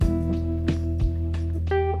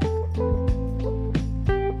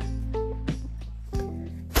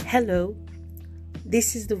Hello,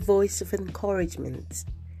 this is the voice of encouragement.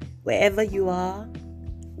 Wherever you are,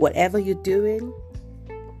 whatever you're doing,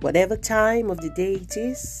 whatever time of the day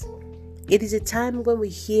it is a time when we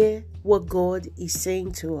hear what God is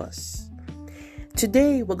saying to us.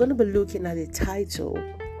 Today, we're going to be looking at the title,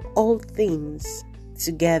 All Things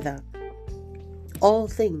Together. All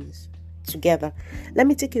Things Together. Let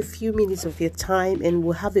me take a few minutes of your time and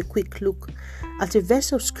we'll have a quick look at a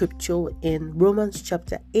verse of scripture in Romans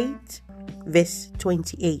chapter 8, verse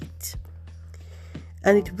 28.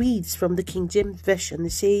 And it reads from the King James Version.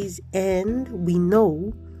 It says, "And we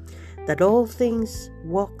know that all things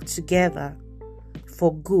work together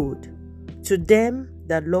for good to them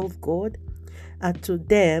that love God and to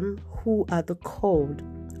them who are the called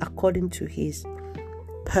according to his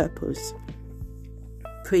purpose."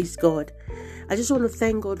 Praise God. I just want to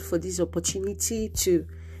thank God for this opportunity to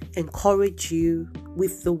encourage you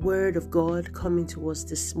with the word of God coming to us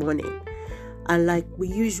this morning. And like we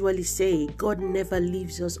usually say, God never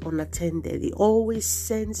leaves us unattended. He always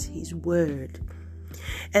sends his word.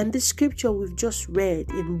 And the scripture we've just read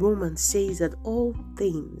in Romans says that all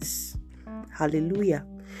things, hallelujah,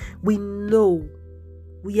 we know,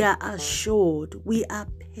 we are assured, we are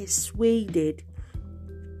persuaded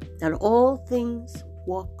that all things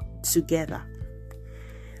work together.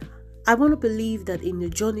 I want to believe that in the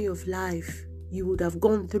journey of life, you would have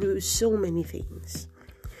gone through so many things.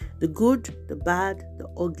 The good, the bad, the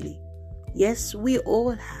ugly. Yes, we all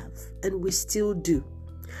have, and we still do.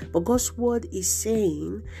 But God's word is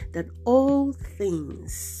saying that all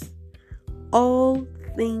things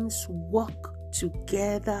work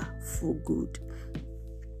together for good.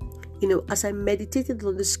 As I meditated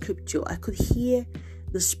on the scripture, I could hear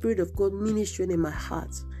the Spirit of God ministering in my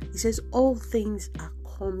heart. He says, all things are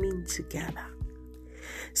coming together.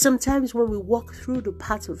 Sometimes when we walk through the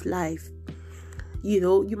path of life,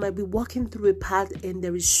 you might be walking through a path and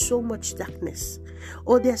there is so much darkness.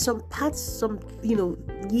 Or there are some parts,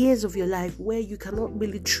 years of your life where you cannot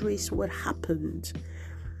really trace what happened.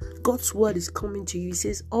 God's word is coming to you. He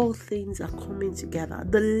says, all things are coming together.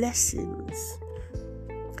 The lessons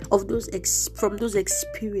of from those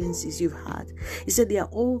experiences you've had. He said they are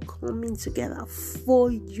all coming together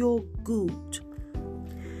for your good.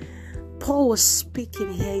 Paul was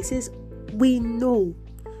speaking here. He says, we know,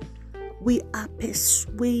 we are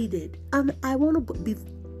persuaded. And I want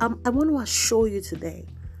to assure you today,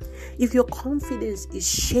 if your confidence is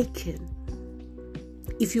shaken,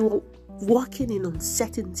 if you're walking in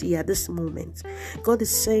uncertainty at this moment, God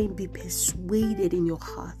is saying be persuaded in your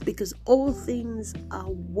heart, because all things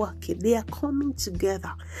are working. They are coming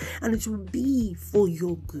together and it will be for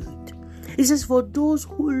your good. He says, for those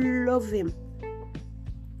who love him.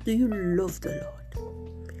 Do you love the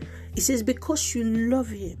Lord? He says, because you love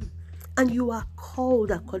him and you are called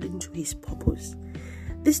according to his purpose.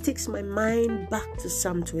 This takes my mind back to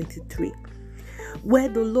Psalm 23, where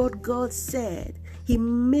the Lord God said, he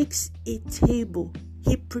makes a table.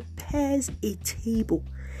 He prepares a table.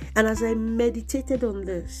 And as I meditated on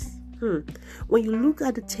this, when you look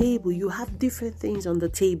at the table, you have different things on the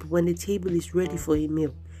table when the table is ready for a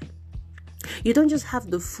meal. You don't just have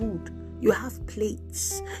the food. You have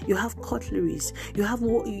plates. You have cutleries. You have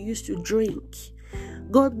what you used to drink.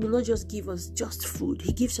 God will not just give us just food.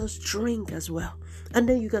 He gives us drink as well. And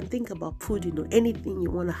then you can think about putting anything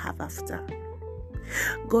you want to have after.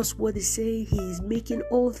 God's word is saying he is making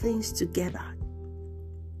all things together,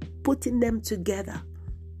 putting them together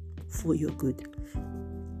for your good.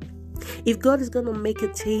 If God is going to make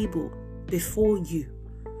a table before you,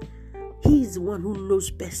 he is the one who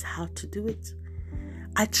knows best how to do it.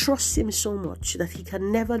 I trust him so much that he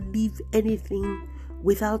can never leave anything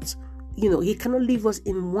without, he cannot leave us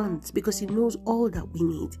in want, because he knows all that we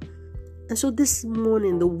need. And so this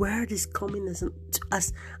morning, the word is coming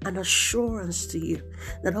as an assurance to you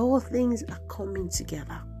that all things are coming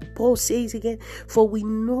together. Paul says again, for we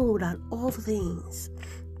know that all things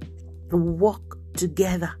work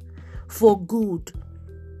together for good,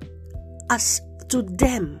 as to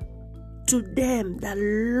them that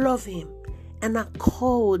love him and are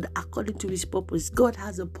called according to his purpose. God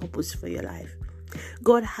has a purpose for your life.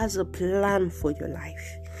 God has a plan for your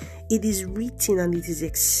life. It is written and it is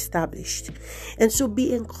established. And so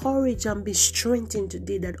be encouraged and be strengthened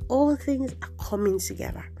today that all things are coming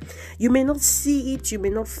together. You may not see it, you may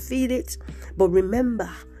not feel it, but remember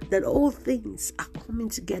that all things are coming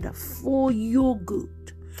together for your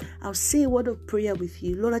good. I'll say a word of prayer with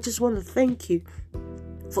you. Lord, I just want to thank you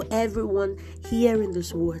for everyone hearing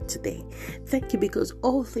this word today. Thank you because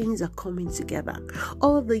all things are coming together.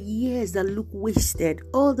 All the years that look wasted,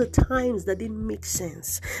 all the times that didn't make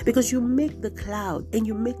sense, because you make the cloud and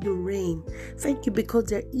you make the rain. Thank you because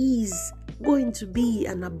there is going to be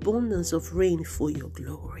an abundance of rain for your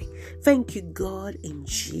glory. Thank you, God, in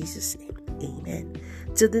Jesus' name. Amen.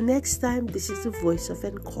 Till the next time, this is the voice of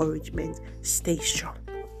encouragement. Stay strong.